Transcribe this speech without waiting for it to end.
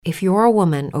If you're a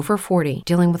woman over 40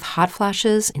 dealing with hot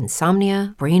flashes,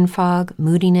 insomnia, brain fog,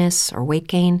 moodiness, or weight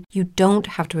gain, you don't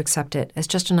have to accept it as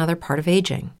just another part of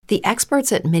aging. The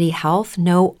experts at MIDI Health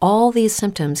know all these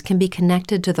symptoms can be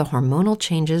connected to the hormonal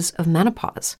changes of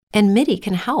menopause. And MIDI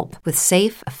can help with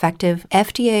safe, effective,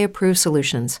 FDA-approved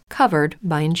solutions covered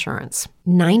by insurance.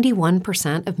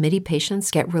 91% of MIDI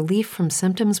patients get relief from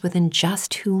symptoms within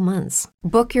just 2 months.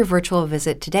 Book your virtual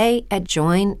visit today at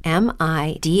joinmidi.com.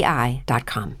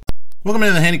 Welcome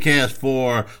to the Handycast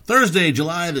for Thursday,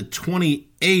 July the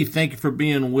 28th. Thank you for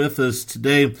being with us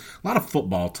today. A lot of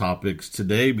football topics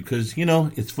today because,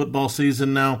 it's football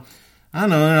season now. I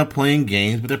know they're not playing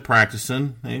games, but they're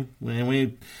practicing. We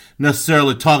ain't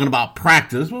necessarily talking about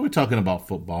practice, but we're talking about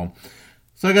football.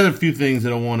 So I got a few things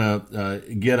that I want to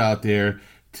get out there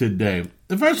today.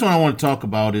 The first one I want to talk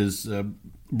about is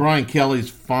Brian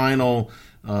Kelly's final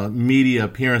media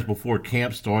appearance before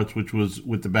camp starts, which was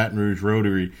with the Baton Rouge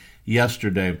Rotary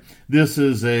yesterday. This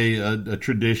is a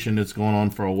tradition that's going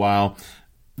on for a while.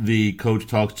 The coach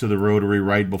talks to the Rotary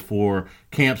right before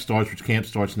camp starts, which camp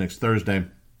starts next Thursday.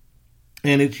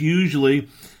 And it's usually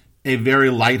a very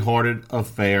lighthearted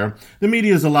affair. The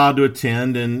media is allowed to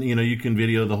attend, and you can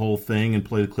video the whole thing and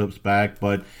play the clips back,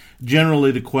 but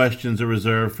generally the questions are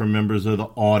reserved for members of the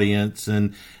audience,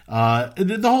 and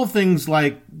the whole thing's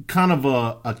like kind of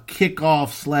a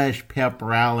kickoff / pep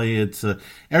rally. It's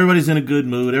everybody's in a good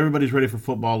mood, everybody's ready for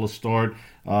football to start.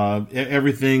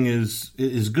 Everything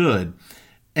is good,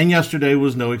 and yesterday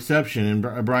was no exception.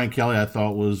 And Brian Kelly, I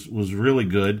thought, was really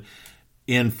good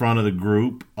in front of the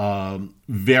group,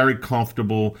 very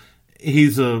comfortable.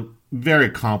 He's a very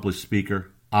accomplished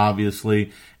speaker,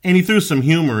 obviously, and he threw some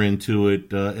humor into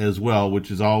it as well,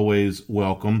 which is always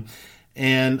welcome.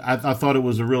 And I thought it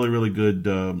was a really, really good,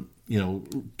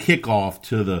 kickoff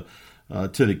to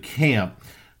the camp.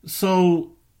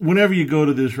 So whenever you go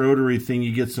to this Rotary thing,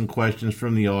 you get some questions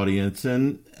from the audience,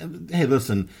 and hey,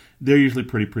 listen, they're usually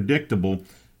pretty predictable.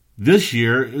 This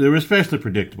year, they were especially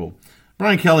predictable.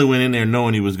 Brian Kelly went in there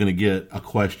knowing he was going to get a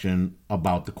question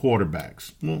about the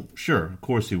quarterbacks. Well, sure, of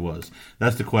course he was.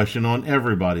 That's the question on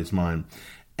everybody's mind.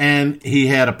 And he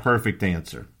had a perfect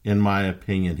answer, in my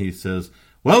opinion. He says,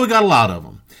 well, we got a lot of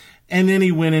them. And then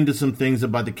he went into some things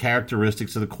about the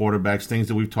characteristics of the quarterbacks, things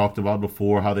that we've talked about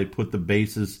before, how they put the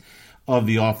basis of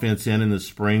the offense in the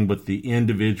spring, but the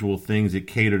individual things that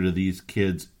cater to these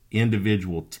kids'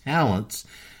 individual talents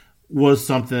was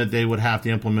something that they would have to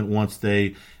implement once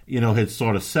they had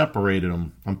sort of separated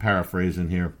them. I'm paraphrasing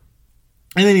here.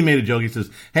 And then he made a joke. He says,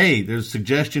 hey, there's a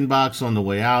suggestion box on the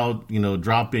way out.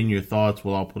 Drop in your thoughts.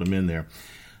 We'll all put them in there.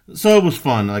 So it was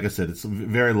fun. Like I said, it's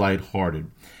very lighthearted.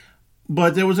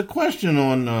 But there was a question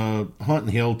on Hunt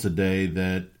and Hill today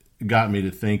that got me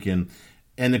to thinking.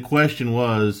 And the question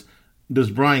was, does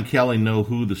Brian Kelly know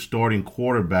who the starting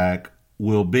quarterback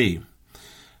will be?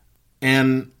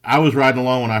 And I was riding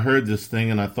along when I heard this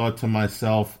thing, and I thought to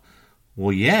myself,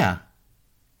 well, yeah,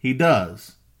 he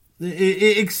does.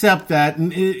 Except that,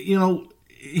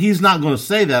 he's not going to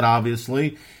say that,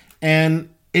 obviously,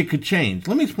 and it could change.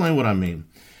 Let me explain what I mean.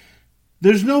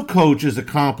 There's no coach as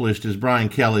accomplished as Brian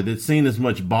Kelly that's seen as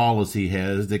much ball as he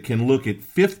has that can look at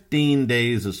 15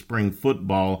 days of spring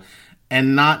football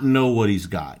and not know what he's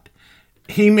got.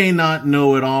 He may not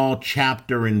know it all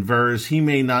chapter and verse. He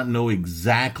may not know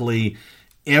exactly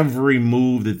every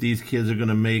move that these kids are going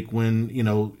to make when,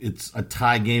 it's a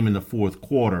tie game in the fourth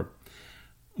quarter.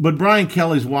 But Brian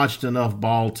Kelly's watched enough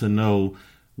ball to know,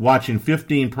 watching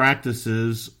 15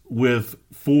 practices with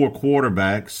 4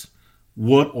 quarterbacks,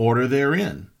 what order they're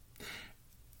in.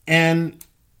 And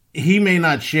he may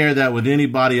not share that with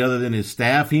anybody other than his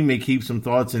staff. He may keep some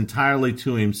thoughts entirely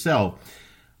to himself.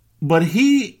 But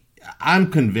I'm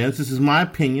convinced, this is my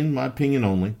opinion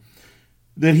only,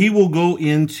 that he will go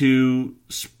into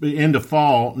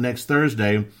fall next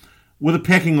Thursday with a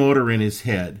pecking order in his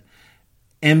head.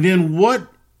 And then what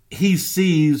he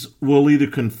sees will either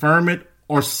confirm it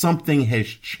or something has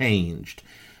changed.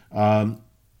 A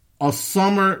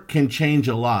summer can change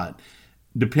a lot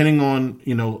depending on,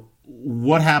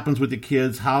 what happens with the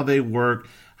kids, how they work,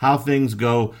 how things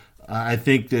go. I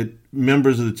think that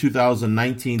members of the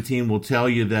 2019 team will tell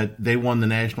you that they won the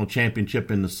national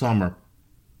championship in the summer.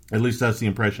 At least that's the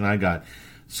impression I got.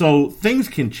 So things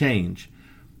can change.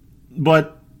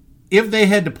 But if they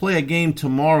had to play a game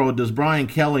tomorrow, does Brian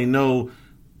Kelly know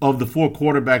of the 4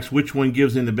 quarterbacks which one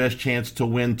gives him the best chance to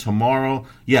win tomorrow?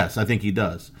 Yes, I think he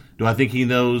does. Do I think he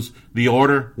knows the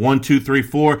order? 1, 2, 3,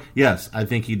 4? Yes, I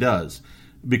think he does.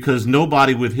 Because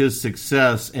nobody with his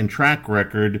success and track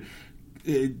record,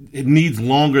 it needs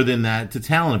longer than that to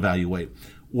talent evaluate.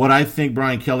 what I think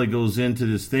Brian Kelly goes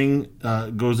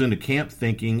into camp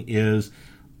thinking is,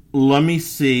 let me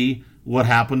see what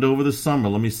happened over the summer.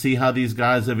 Let me see how these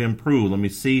guys have improved. Let me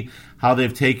see how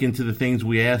they've taken to the things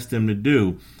we asked them to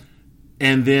do.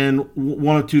 And then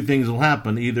one of two things will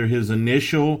happen. Either his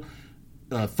initial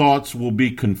thoughts will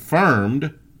be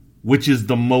confirmed, which is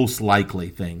the most likely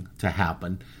thing to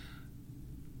happen,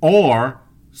 or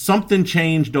something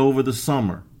changed over the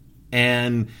summer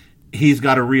and he's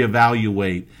got to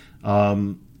reevaluate.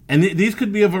 And these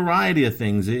could be a variety of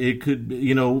things. It could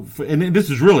be, and this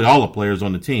is really all the players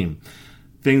on the team.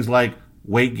 Things like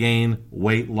weight gain,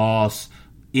 weight loss,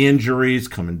 injuries,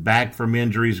 coming back from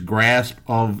injuries, grasp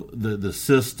of the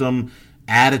system,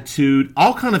 attitude,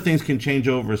 all kind of things can change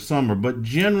over summer. But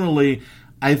generally,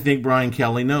 I think Brian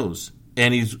Kelly knows,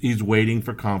 and he's waiting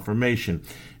for confirmation.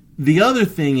 The other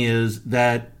thing is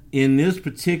that in this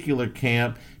particular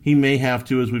camp, he may have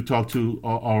to, as we've talked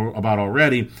about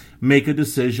already, make a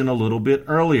decision a little bit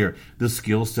earlier. The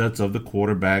skill sets of the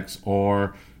quarterbacks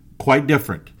are quite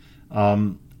different.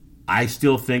 I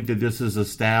still think that this is a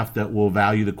staff that will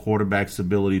value the quarterback's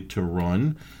ability to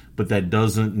run, but that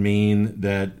doesn't mean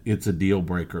that it's a deal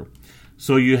breaker.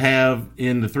 So you have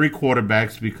in the three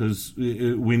quarterbacks, because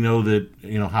we know that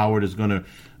Howard is going to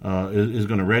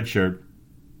redshirt,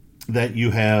 that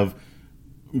you have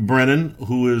Brennan,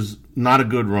 who is not a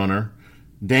good runner,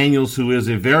 Daniels, who is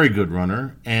a very good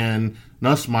runner, and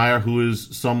Nussmeier, who is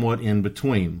somewhat in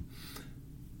between.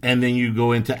 And then you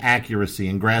go into accuracy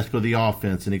and grasp of the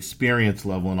offense and experience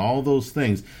level and all those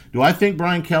things. Do I think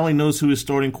Brian Kelly knows who his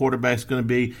starting quarterback is going to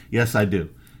be? Yes, I do.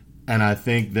 And I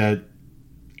think that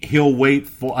he'll wait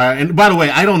for, and by the way,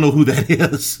 I don't know who that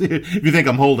is. If you think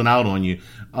I'm holding out on you,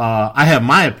 I have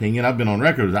my opinion. I've been on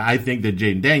record. I think that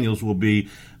Jaden Daniels will be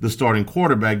the starting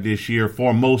quarterback this year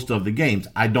for most of the games.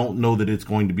 I don't know that it's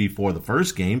going to be for the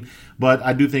first game, but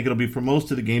I do think it'll be for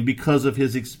most of the game because of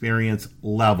his experience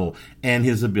level and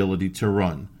his ability to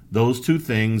run. Those two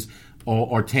things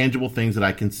are tangible things that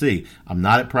I can see. I'm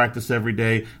not at practice every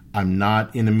day. I'm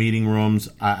not in the meeting rooms.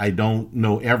 I don't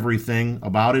know everything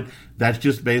about it. That's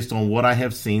just based on what I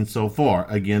have seen so far.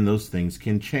 Again, those things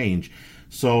can change.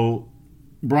 So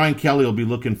Brian Kelly will be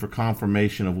looking for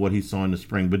confirmation of what he saw in the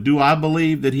spring. But do I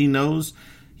believe that he knows?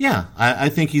 Yeah, I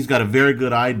think he's got a very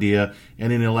good idea,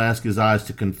 and then he'll ask his eyes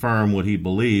to confirm what he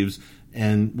believes,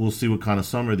 and we'll see what kind of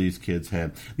summer these kids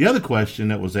had. The other question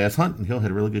that was asked, Hunt and Hill had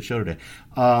a really good show today.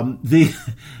 The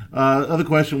other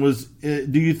question was,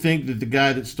 do you think that the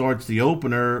guy that starts the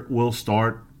opener will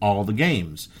start all the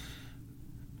games?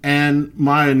 And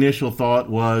my initial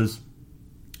thought was,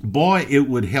 boy, it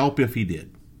would help if he did.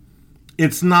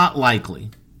 It's not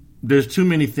likely. There's too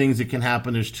many things that can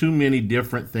happen. There's too many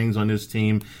different things on this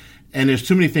team, and there's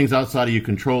too many things outside of your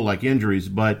control, like injuries.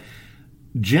 But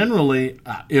generally,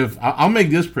 if I'll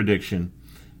make this prediction,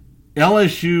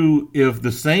 LSU, if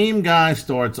the same guy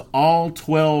starts all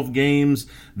 12 games,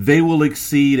 they will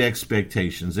exceed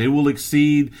expectations. They will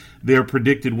exceed their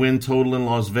predicted win total in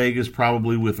Las Vegas,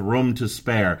 probably with room to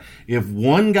spare. If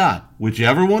one guy,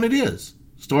 whichever one it is,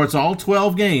 starts all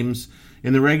 12 games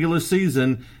in the regular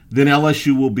season, then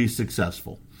LSU will be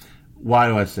successful. Why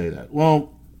do I say that?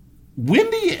 Well, when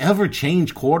do you ever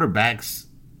change quarterbacks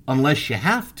unless you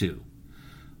have to?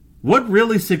 What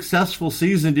really successful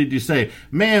season did you say,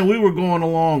 man, we were going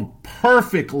along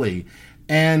perfectly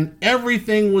and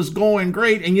everything was going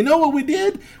great, and you know what we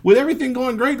did? With everything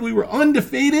going great, we were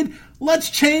undefeated. Let's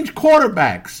change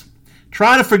quarterbacks.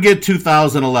 Try to forget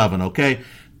 2011, okay?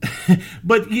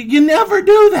 But you never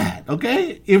do that,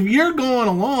 okay? If you're going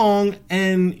along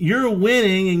and you're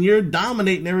winning and you're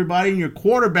dominating everybody and your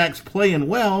quarterback's playing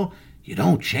well, you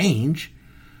don't change.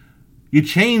 You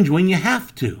change when you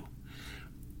have to.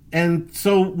 And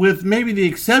so with maybe the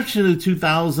exception of the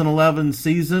 2011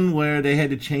 season where they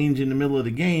had to change in the middle of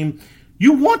the game,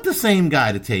 you want the same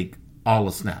guy to take all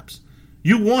the snaps.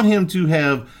 You want him to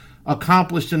have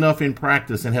accomplished enough in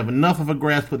practice and have enough of a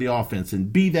grasp of the offense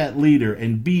and be that leader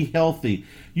and be healthy.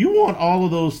 You want all of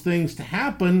those things to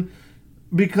happen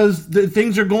because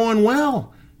things are going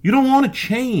well. You don't want to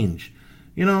change.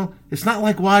 You know, it's not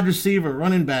like wide receiver,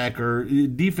 running back, or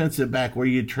defensive back where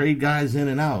you trade guys in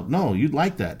and out. No, you'd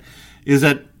like that. Is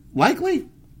that likely?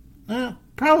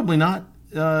 Probably not.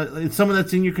 Some of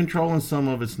that's in your control and some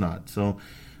of it's not. So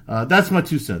that's my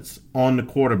 2 cents on the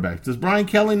quarterback. Does Brian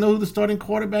Kelly know who the starting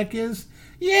quarterback is?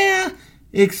 Yeah,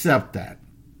 except that.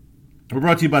 We're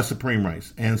brought to you by Supreme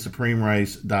Rice and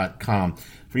SupremeRice.com.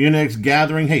 For your next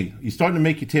gathering, hey, you're starting to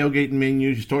make your tailgating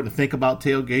menus. You're starting to think about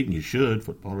tailgating. You should.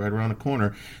 Football right around the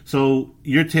corner. So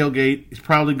your tailgate is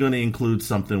probably going to include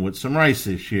something with some rice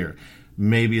this year.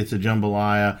 maybe it's a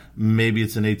jambalaya, maybe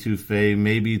it's an etouffee,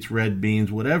 maybe it's red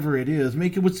beans, whatever it is,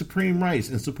 make it with Supreme Rice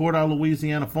and support our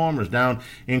Louisiana farmers down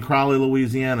in Crowley,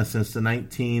 Louisiana since the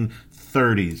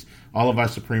 1930s. All of our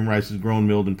Supreme Rice is grown,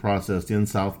 milled, and processed in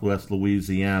Southwest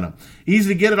Louisiana.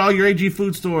 Easy to get at all your AG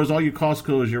food stores, all your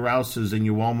Costco's, your Rouse's, and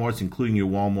your Walmarts, including your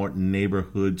Walmart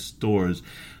neighborhood stores.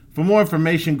 For more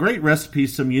information, great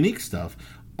recipes, some unique stuff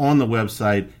on the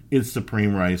website, it's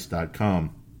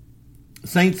supremerice.com.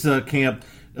 Saints camp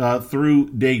through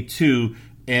day 2,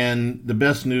 and the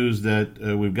best news that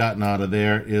we've gotten out of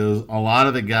there is a lot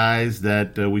of the guys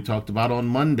that we talked about on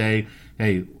Monday,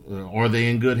 hey, are they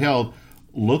in good health?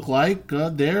 Look like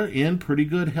they're in pretty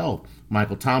good health.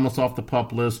 Michael Thomas off the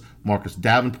PUP list, Marcus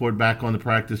Davenport back on the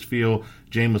practice field,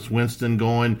 Jameis Winston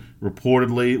going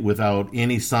reportedly without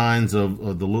any signs of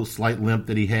the little slight limp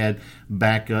that he had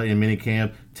back in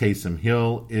minicamp. Taysom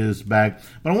Hill is back.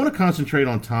 But I want to concentrate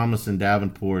on Thomas and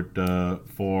Davenport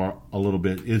for a little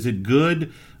bit. Is it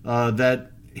good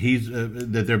that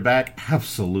that they're back?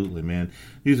 Absolutely, man.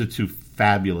 These are two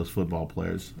fabulous football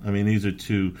players. I mean, these are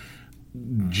two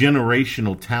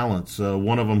generational talents.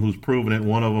 One of them who's proven it,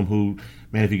 one of them who,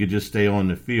 man, if he could just stay on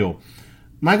the field.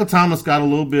 Michael Thomas got a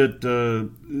little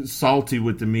bit salty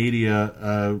with the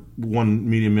media, one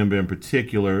media member in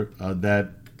particular that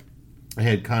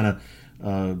had kind of,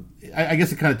 I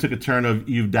guess it kind of took a turn of,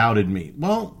 you've doubted me.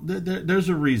 Well, there's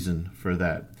a reason for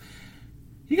that.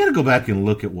 You got to go back and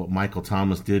look at what Michael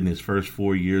Thomas did in his first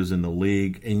 4 years in the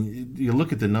league, and you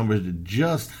look at the numbers,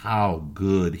 just how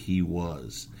good he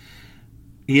was.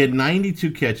 He had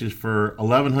 92 catches for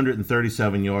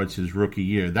 1,137 yards his rookie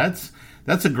year. That's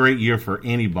a great year for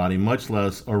anybody, much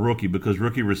less a rookie, because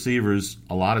rookie receivers,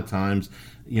 a lot of times,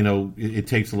 it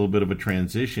takes a little bit of a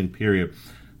transition period.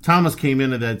 Thomas came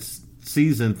into that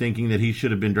season thinking that he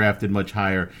should have been drafted much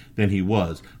higher than he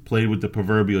was, played with the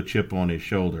proverbial chip on his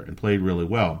shoulder, and played really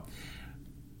well.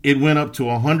 It went up to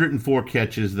 104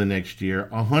 catches the next year,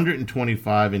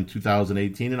 125 in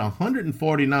 2018, and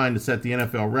 149 to set the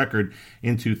NFL record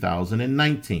in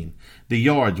 2019. The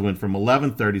yards went from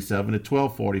 1137 to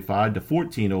 1245 to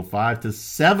 1405 to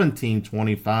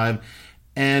 1725,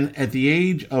 and at the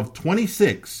age of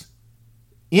 26,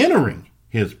 entering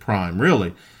his prime,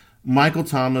 really, Michael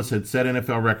Thomas had set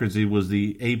NFL records. He was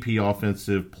the AP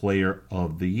Offensive Player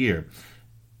of the Year.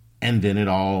 And then it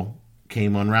all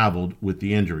came unraveled with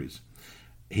the injuries.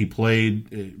 He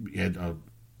played at,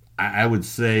 I would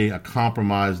say, a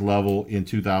compromised level in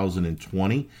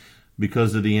 2020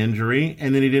 because of the injury,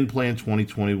 and then he didn't play in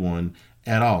 2021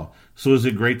 at all. So is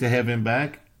it great to have him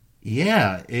back?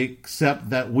 Yeah,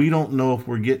 except that we don't know if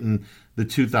we're getting the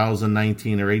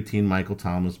 2019 or 18 Michael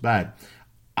Thomas back.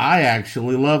 I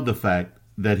actually love the fact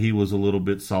that he was a little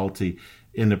bit salty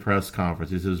in the press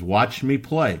conference. He says, "Watch me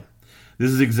play."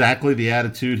 This is exactly the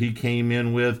attitude he came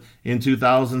in with in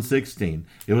 2016.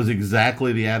 It was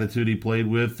exactly the attitude he played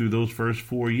with through those first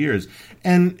 4 years.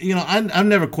 And, I've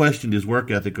never questioned his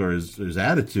work ethic or his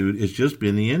attitude. It's just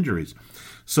been the injuries.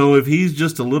 So if he's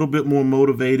just a little bit more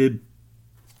motivated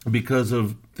because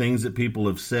of things that people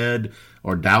have said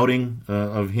or doubting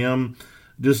of him,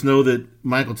 just know that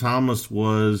Michael Thomas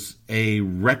was a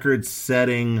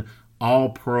record-setting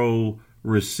all-pro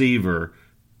receiver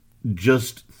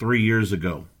just 3 years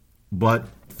ago. But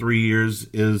 3 years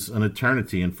is an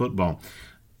eternity in football.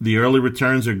 The early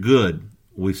returns are good.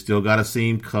 We still got to see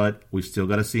him cut. We still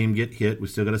got to see him get hit. We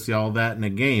still got to see all that in a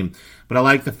game. But I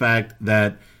like the fact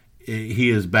that he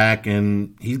is back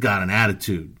and he's got an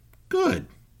attitude. Good.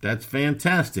 That's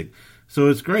fantastic. So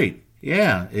it's great.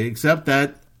 Yeah, except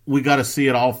that we got to see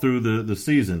it all through the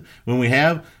season. When we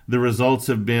have, the results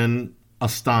have been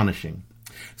astonishing.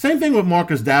 Same thing with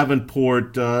Marcus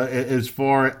Davenport as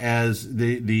far as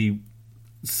the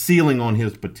ceiling on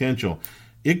his potential.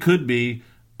 It could be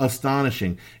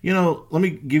astonishing. Let me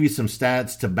give you some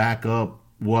stats to back up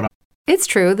what It's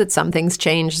true that some things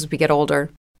change as we get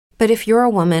older. But if you're a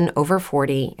woman over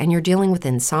 40 and you're dealing with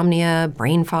insomnia,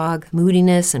 brain fog,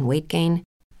 moodiness, and weight gain,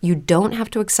 you don't have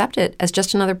to accept it as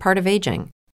just another part of aging.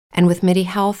 And with MIDI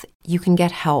Health, you can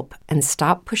get help and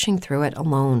stop pushing through it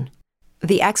alone.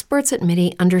 The experts at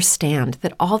MIDI understand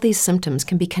that all these symptoms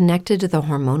can be connected to the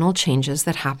hormonal changes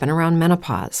that happen around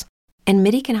menopause, and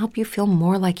MIDI can help you feel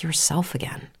more like yourself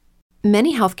again.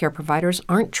 Many healthcare providers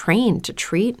aren't trained to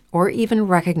treat or even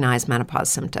recognize menopause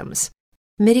symptoms.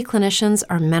 MIDI clinicians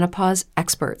are menopause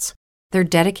experts. They're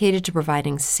dedicated to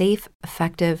providing safe,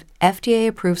 effective,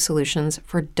 FDA-approved solutions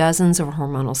for dozens of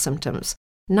hormonal symptoms,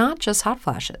 not just hot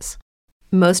flashes.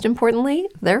 Most importantly,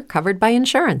 they're covered by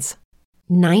insurance.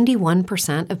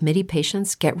 91% of MIDI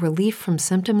patients get relief from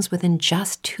symptoms within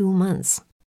just 2 months.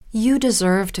 You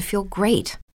deserve to feel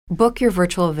great. Book your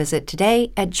virtual visit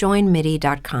today at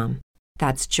joinmidi.com.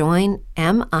 That's joinmidi.com.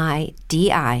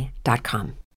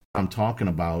 I'm talking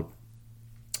about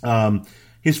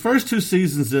his first 2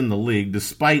 seasons in the league,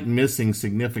 despite missing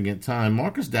significant time,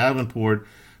 Marcus Davenport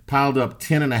piled up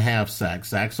 10.5 sacks.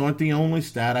 Sacks aren't the only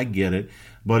stat, I get it,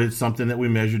 but it's something that we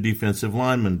measure defensive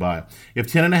linemen by. If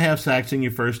 10.5 sacks in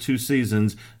your first 2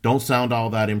 seasons don't sound all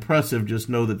that impressive, just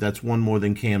know that that's one more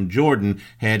than Cam Jordan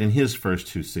had in his first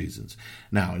 2 seasons.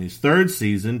 Now, in his 3rd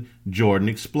season, Jordan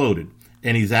exploded,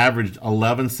 and he's averaged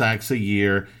 11 sacks a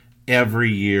year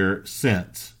every year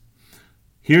since.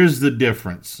 Here's the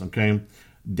difference, okay?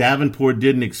 Davenport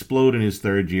didn't explode in his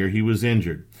 3rd year. He was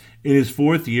injured. In his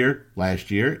 4th year,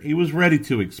 last year, he was ready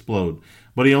to explode,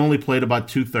 but he only played about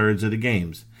 2/3 of the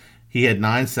games. He had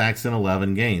 9 sacks in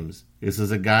 11 games. This is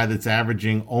a guy that's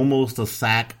averaging almost a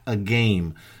sack a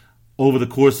game. Over the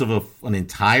course of an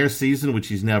entire season, which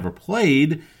he's never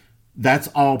played, that's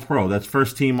all-pro. That's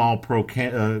first-team all-pro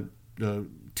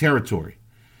territory.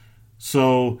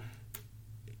 So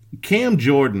Cam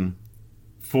Jordan,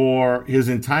 for his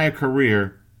entire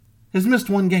career, has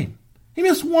missed 1 game. He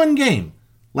missed 1 game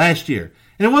last year.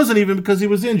 And it wasn't even because he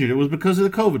was injured. It was because of the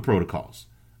COVID protocols.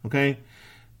 Okay?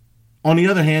 On the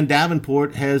other hand,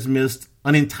 Davenport has missed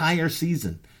an entire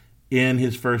season in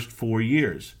his first 4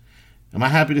 years. Am I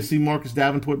happy to see Marcus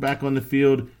Davenport back on the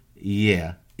field?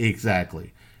 Yeah,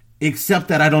 exactly. Except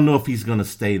that I don't know if he's going to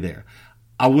stay there.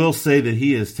 I will say that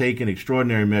he has taken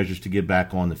extraordinary measures to get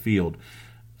back on the field.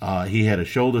 He had a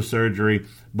shoulder surgery,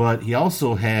 but he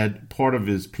also had part of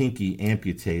his pinky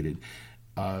amputated.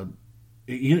 I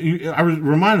was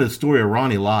reminded of the story of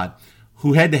Ronnie Lott,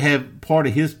 who had to have part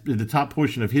of the top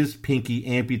portion of his pinky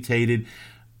amputated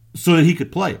so that he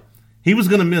could play. He was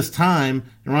going to miss time,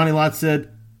 and Ronnie Lott said,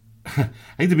 I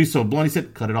hate to be so blunt, he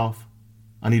said, cut it off.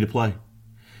 I need to play.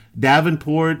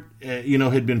 Davenport,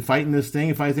 had been fighting this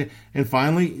thing, and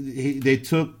finally they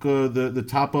took the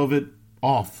top of it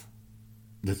off.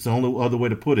 That's the only other way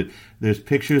to put it. There's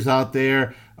pictures out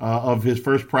there of his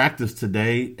first practice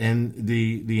today and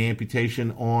the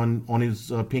amputation on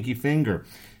his pinky finger.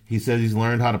 He says he's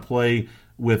learned how to play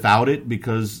without it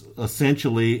because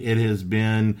essentially it has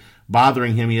been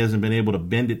bothering him. He hasn't been able to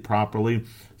bend it properly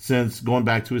since going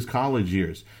back to his college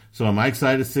years. So am I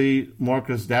excited to see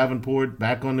Marcus Davenport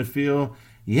back on the field?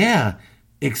 Yeah,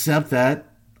 except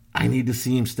that I need to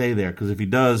see him stay there because if he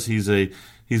does, he's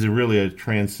really a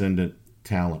transcendent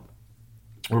talent.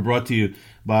 We're brought to you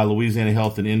by Louisiana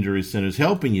Health and Injury Centers,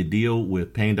 helping you deal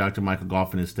with pain. Dr. Michael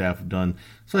Goff and his staff have done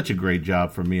such a great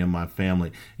job for me and my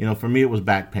family. For me, it was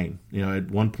back pain.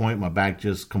 At one point, my back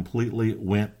just completely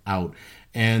went out.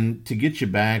 And to get you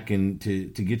back and to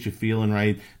get you feeling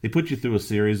right, they put you through a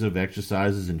series of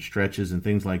exercises and stretches and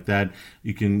things like that.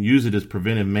 You can use it as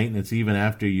preventive maintenance even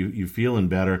after you're feeling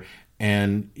better,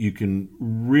 and you can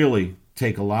really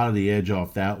take a lot of the edge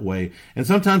off that way. And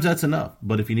sometimes that's enough.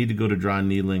 But if you need to go to dry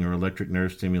needling or electric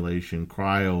nerve stimulation,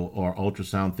 cryo or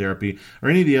ultrasound therapy, or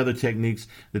any of the other techniques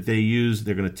that they use,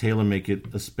 they're going to tailor make it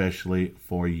especially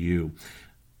for you.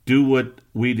 Do what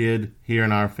we did here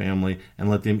in our family and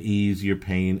let them ease your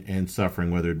pain and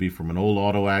suffering, whether it be from an old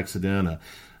auto accident,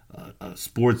 a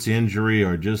sports injury,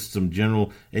 or just some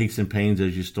general aches and pains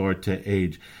as you start to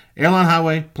age. Airline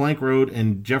Highway, Plank Road,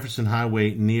 and Jefferson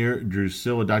Highway near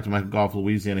Drusilla. Dr. Michael Goff,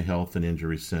 Louisiana Health and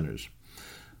Injury Centers.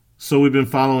 So we've been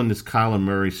following this Kyler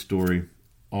Murray story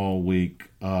all week.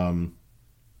 And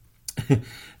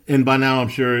by now, I'm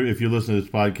sure if you listen to this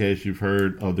podcast, you've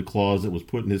heard of the clause that was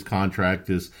put in his contract,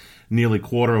 this nearly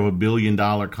 $250 million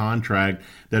contract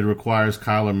that requires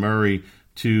Kyler Murray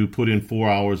to put in 4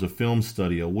 hours of film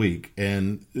study a week.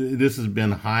 And this has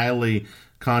been highly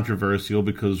controversial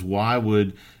because why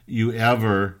would you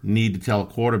ever need to tell a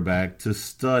quarterback to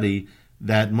study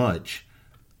that much?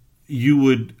 You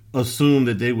would assume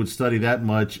that they would study that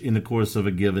much in the course of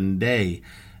a given day.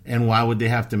 And why would they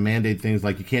have to mandate things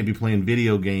like you can't be playing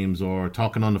video games or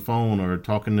talking on the phone or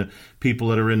talking to people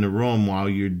that are in the room while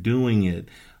you're doing it?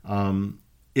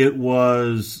 It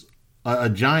was a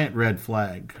giant red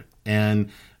flag. And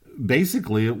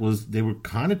basically they were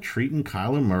kind of treating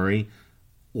Kyler Murray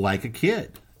like a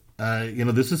kid.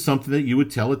 This is something that you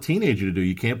would tell a teenager to do.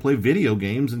 You can't play video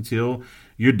games until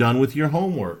you're done with your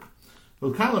homework.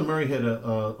 Well, Kyler Murray had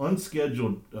an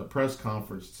unscheduled press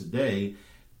conference today,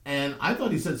 and I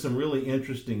thought he said some really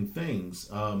interesting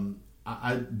things.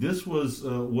 This was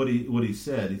what he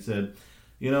said. He said,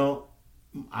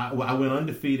 I went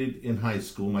undefeated in high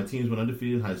school. My teams went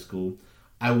undefeated in high school.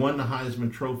 I won the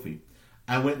Heisman Trophy.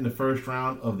 I went in the first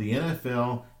round of the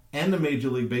NFL and the Major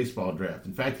League Baseball draft.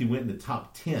 In fact, he went in the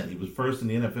top 10. He was first in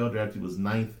the NFL draft. He was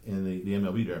ninth in the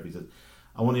MLB draft. He said,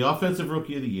 I won the Offensive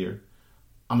Rookie of the Year.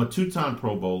 I'm a 2-time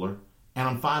Pro Bowler, and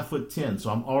I'm 5'10", so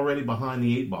I'm already behind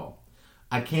the 8 ball.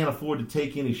 I can't afford to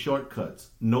take any shortcuts.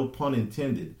 No pun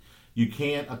intended. You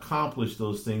can't accomplish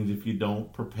those things if you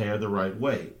don't prepare the right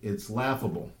way. It's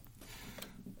laughable.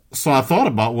 So I thought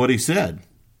about what he said,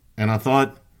 and I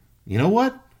thought, you know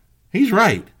what? He's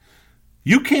right.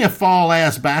 You can't fall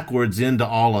ass backwards into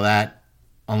all of that.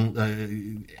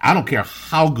 I don't care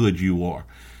how good you are.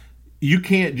 You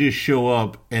can't just show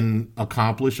up and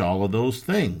accomplish all of those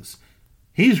things.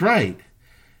 He's right.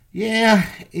 Yeah,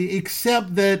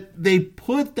 except that they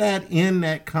put that in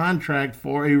that contract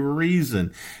for a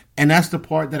reason. And that's the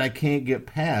part that I can't get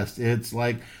past. It's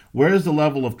like, where's the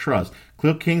level of trust?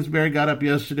 Cliff Kingsbury got up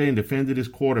yesterday and defended his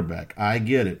quarterback. I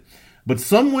get it. But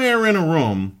somewhere in a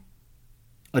room,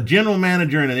 a general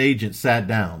manager and an agent sat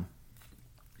down.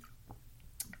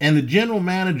 And the general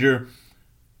manager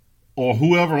or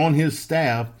whoever on his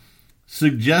staff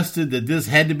suggested that this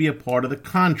had to be a part of the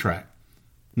contract.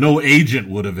 No agent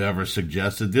would have ever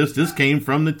suggested this. This came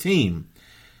from the team.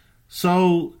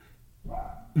 So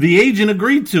the agent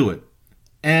agreed to it.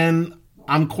 And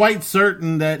I'm quite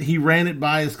certain that he ran it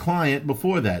by his client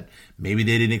before that. Maybe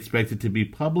they didn't expect it to be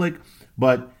public,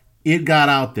 but it got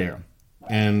out there.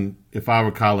 And if I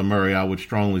were Kyler Murray, I would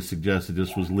strongly suggest that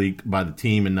this was leaked by the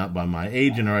team and not by my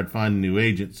agent, or I'd find a new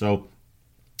agent. So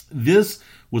this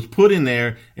was put in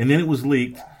there, and then it was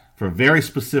leaked for a very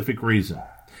specific reason.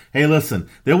 Hey, listen,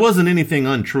 there wasn't anything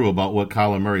untrue about what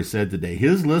Kyler Murray said today.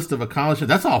 His list of accomplishments,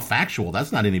 that's all factual.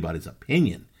 That's not anybody's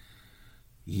opinion.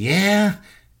 Yeah,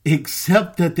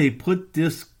 except that they put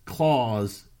this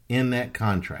clause in that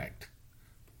contract.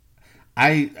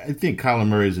 I think Kyler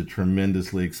Murray is a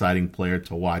tremendously exciting player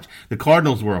to watch. The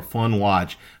Cardinals were a fun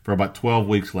watch for about 12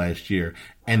 weeks last year,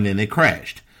 and then they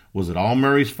crashed. Was it all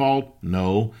Murray's fault?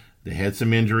 No. They had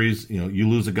some injuries. You know, you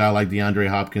lose a guy like DeAndre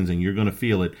Hopkins, and you're going to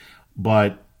feel it.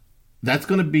 But that's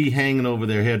going to be hanging over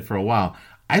their head for a while.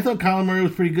 I thought Kyler Murray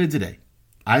was pretty good today.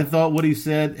 I thought what he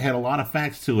said had a lot of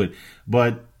facts to it.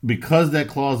 But because that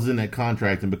clause is in that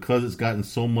contract and because it's gotten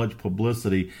so much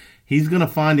publicity, he's going to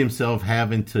find himself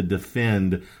having to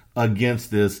defend against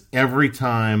this every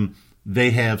time they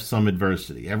have some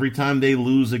adversity. Every time they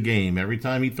lose a game, every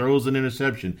time he throws an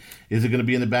interception, is it going to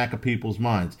be in the back of people's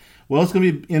minds? Well, it's going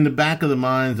to be in the back of the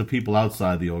minds of people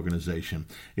outside the organization.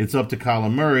 It's up to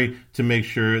Kyler Murray to make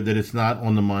sure that it's not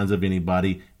on the minds of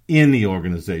anybody in the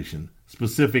organization,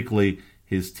 specifically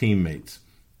his teammates.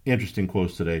 Interesting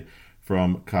quotes today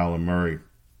from Kyler Murray.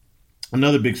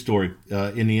 Another big story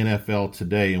in the NFL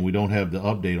today, and we don't have the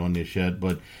update on this yet,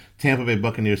 but Tampa Bay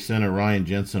Buccaneers center Ryan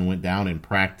Jensen went down in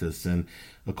practice, and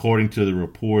according to the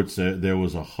reports, there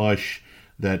was a hush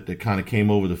that kind of came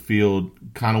over the field,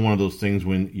 kind of one of those things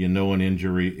when you know an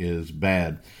injury is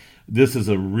bad. This is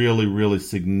a really, really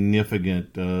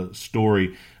significant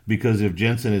story because if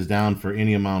Jensen is down for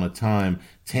any amount of time,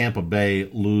 Tampa Bay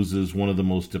loses one of the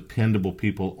most dependable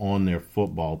people on their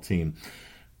football team.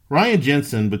 Ryan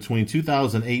Jensen, between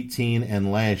 2018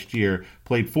 and last year,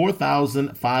 played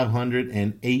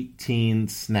 4,518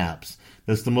 snaps.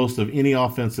 That's the most of any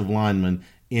offensive lineman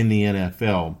in the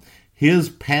NFL. His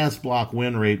pass block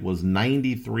win rate was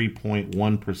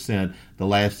 93.1% the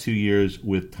last 2 years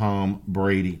with Tom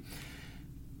Brady.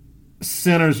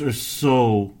 Centers are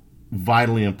so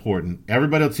vitally important.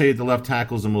 Everybody will tell you the left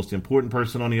tackle is the most important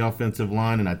person on the offensive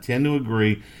line, and I tend to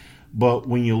agree. But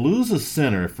when you lose a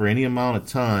center for any amount of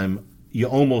time, you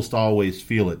almost always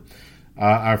feel it.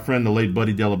 Our friend, the late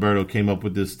Buddy Diliberto, came up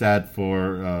with this stat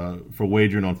for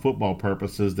wagering on football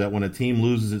purposes that when a team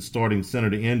loses its starting center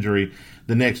to injury,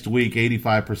 the next week,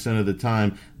 85% of the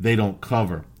time, they don't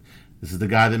cover. This is the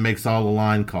guy that makes all the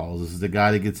line calls. This is the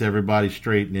guy that gets everybody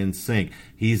straight and in sync.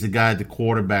 He's the guy the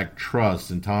quarterback trusts,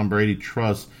 and Tom Brady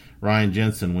trusts Ryan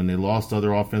Jensen. When they lost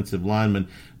other offensive linemen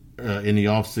in the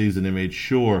offseason, they made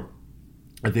sure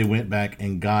that they went back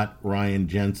and got Ryan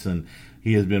Jensen.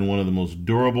 He has been one of the most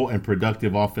durable and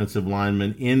productive offensive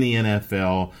linemen in the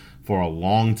NFL for a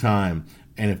long time.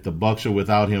 And if the Bucs are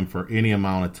without him for any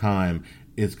amount of time,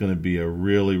 it's going to be a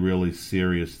really, really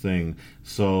serious thing.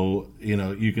 So, you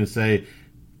know, you can say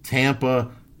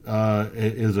Tampa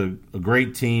is a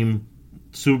great team,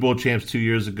 Super Bowl champs 2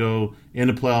 years ago, in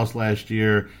the playoffs last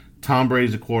year. Tom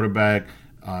Brady's a quarterback.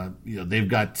 They've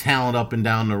got talent up and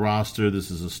down the roster. This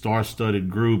is a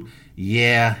star-studded group.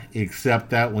 Yeah,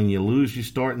 except that when you lose your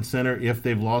starting center, if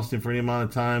they've lost him for any amount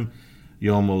of time,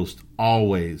 you almost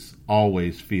always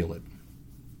feel it.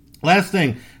 Last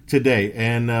thing today,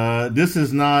 and this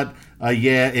is not a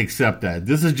yeah, except that.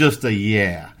 This is just a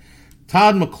yeah.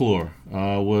 Todd McClure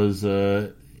was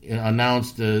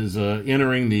announced as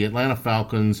entering the Atlanta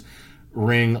Falcons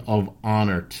Ring of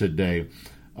Honor today.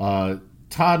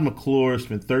 Todd McClure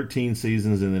spent 13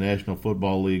 seasons in the National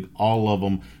Football League, all of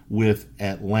them with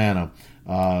Atlanta.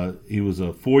 He was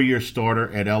a 4-year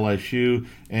starter at LSU,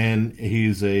 and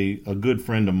he's a good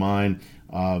friend of mine.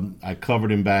 I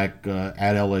covered him back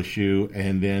at LSU,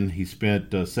 and then he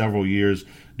spent several years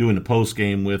doing the post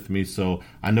game with me, so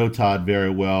I know Todd very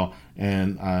well,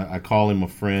 and I call him a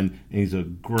friend, and he's a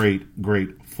great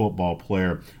football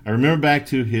player. I remember back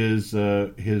to his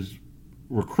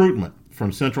recruitment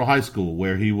from Central High School,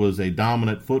 where he was a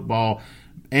dominant football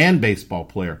and baseball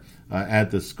player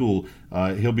at the school.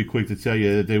 He'll be quick to tell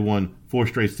you that they won 4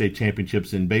 straight state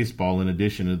championships in baseball, in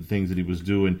addition to the things that he was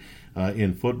doing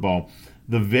in football.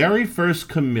 The very first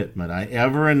commitment I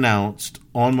ever announced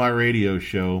on my radio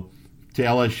show to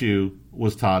LSU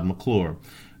was Todd McClure.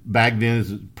 Back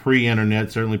then, pre-internet,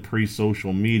 certainly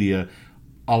pre-social media,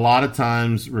 a lot of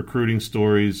times recruiting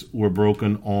stories were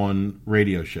broken on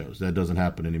radio shows. That doesn't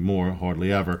happen anymore,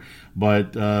 hardly ever.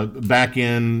 But back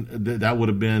in, that would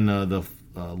have been the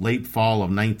late fall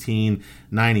of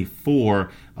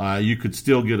 1994, you could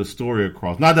still get a story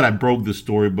across. Not that I broke the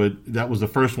story, but that was the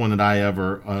first one that I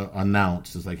ever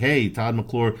announced. It's like, hey, Todd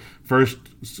McClure, first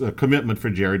commitment for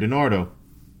Jerry DiNardo.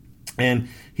 And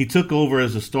he took over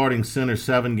as a starting center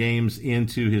 7 games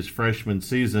into his freshman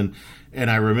season. And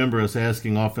I remember us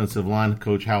asking offensive line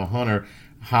coach Hal Hunter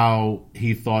how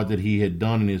he thought that he had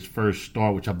done in his first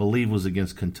start, which I believe was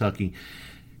against Kentucky.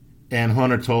 And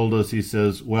Hunter told us, he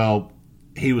says, well,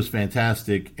 he was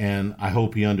fantastic, and I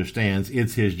hope he understands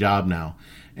it's his job now.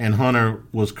 And Hunter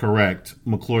was correct.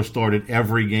 McClure started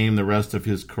every game the rest of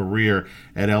his career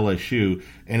at LSU.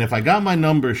 And if I got my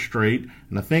numbers straight,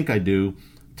 and I think I do,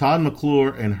 Todd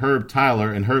McClure and Herb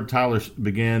Tyler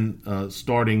began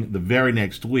starting the very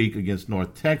next week against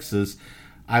North Texas.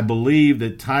 I believe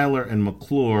that Tyler and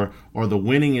McClure are the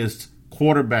winningest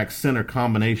quarterback center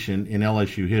combination in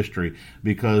LSU history,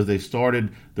 because they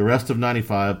started the rest of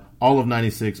 95, all of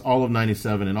 96, all of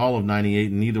 97, and all of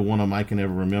 98, and neither one of them I can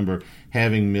ever remember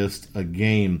having missed a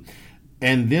game.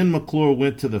 And then McClure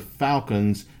went to the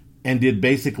Falcons and did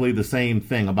basically the same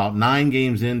thing. About 9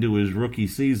 games into his rookie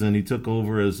season, he took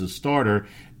over as a starter,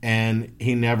 and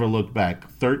he never looked back.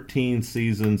 13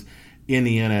 seasons in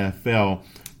the NFL.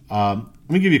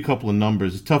 Let me give you a couple of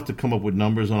numbers. It's tough to come up with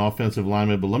numbers on offensive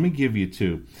linemen, but let me give you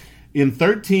 2. In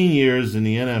 13 years in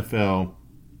the NFL,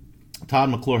 Todd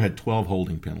McClure had 12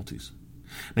 holding penalties.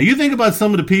 Now, you think about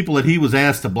some of the people that he was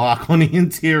asked to block on the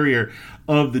interior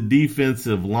of the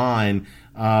defensive line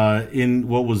in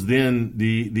what was then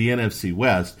the NFC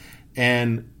West,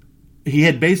 and he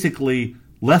had basically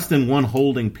less than 1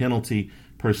 holding penalty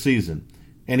per season,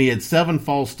 and he had 7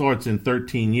 false starts in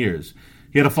 13 years.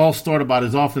 He had a false start about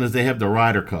as often as they have the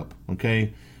Ryder Cup,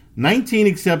 okay? 19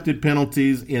 accepted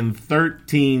penalties in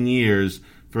 13 years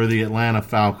for the Atlanta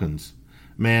Falcons.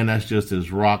 Man, that's just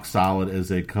as rock solid as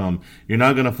they come. You're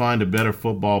not going to find a better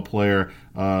football player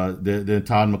than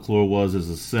Todd McClure was as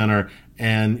a center,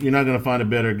 and you're not going to find a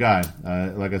better guy.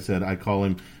 Like I said, I call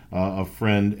him a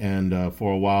friend, and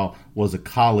for a while was a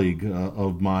colleague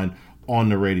of mine on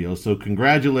the radio. So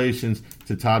congratulations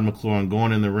to Todd McClure on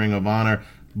going in the Ring of Honor.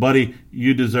 Buddy,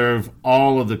 you deserve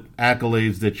all of the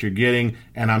accolades that you're getting,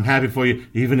 and I'm happy for you,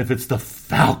 even if it's the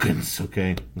Falcons,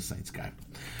 okay? The Saints guy.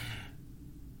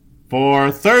 For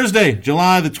Thursday,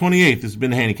 July the 28th, this has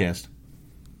been the Handycast.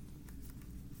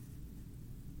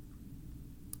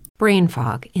 Brain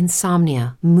fog,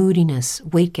 insomnia, moodiness,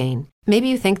 weight gain. Maybe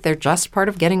you think they're just part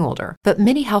of getting older, but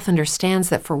MIDI Health understands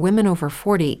that for women over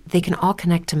 40, they can all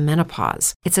connect to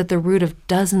menopause. It's at the root of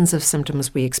dozens of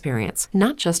symptoms we experience,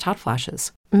 not just hot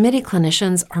flashes. MIDI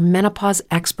clinicians are menopause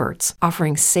experts,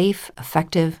 offering safe,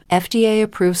 effective,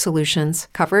 FDA-approved solutions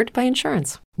covered by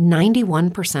insurance.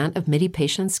 91% of MIDI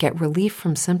patients get relief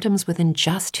from symptoms within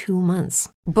just 2 months.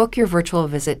 Book your virtual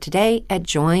visit today at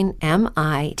joinmidi.com.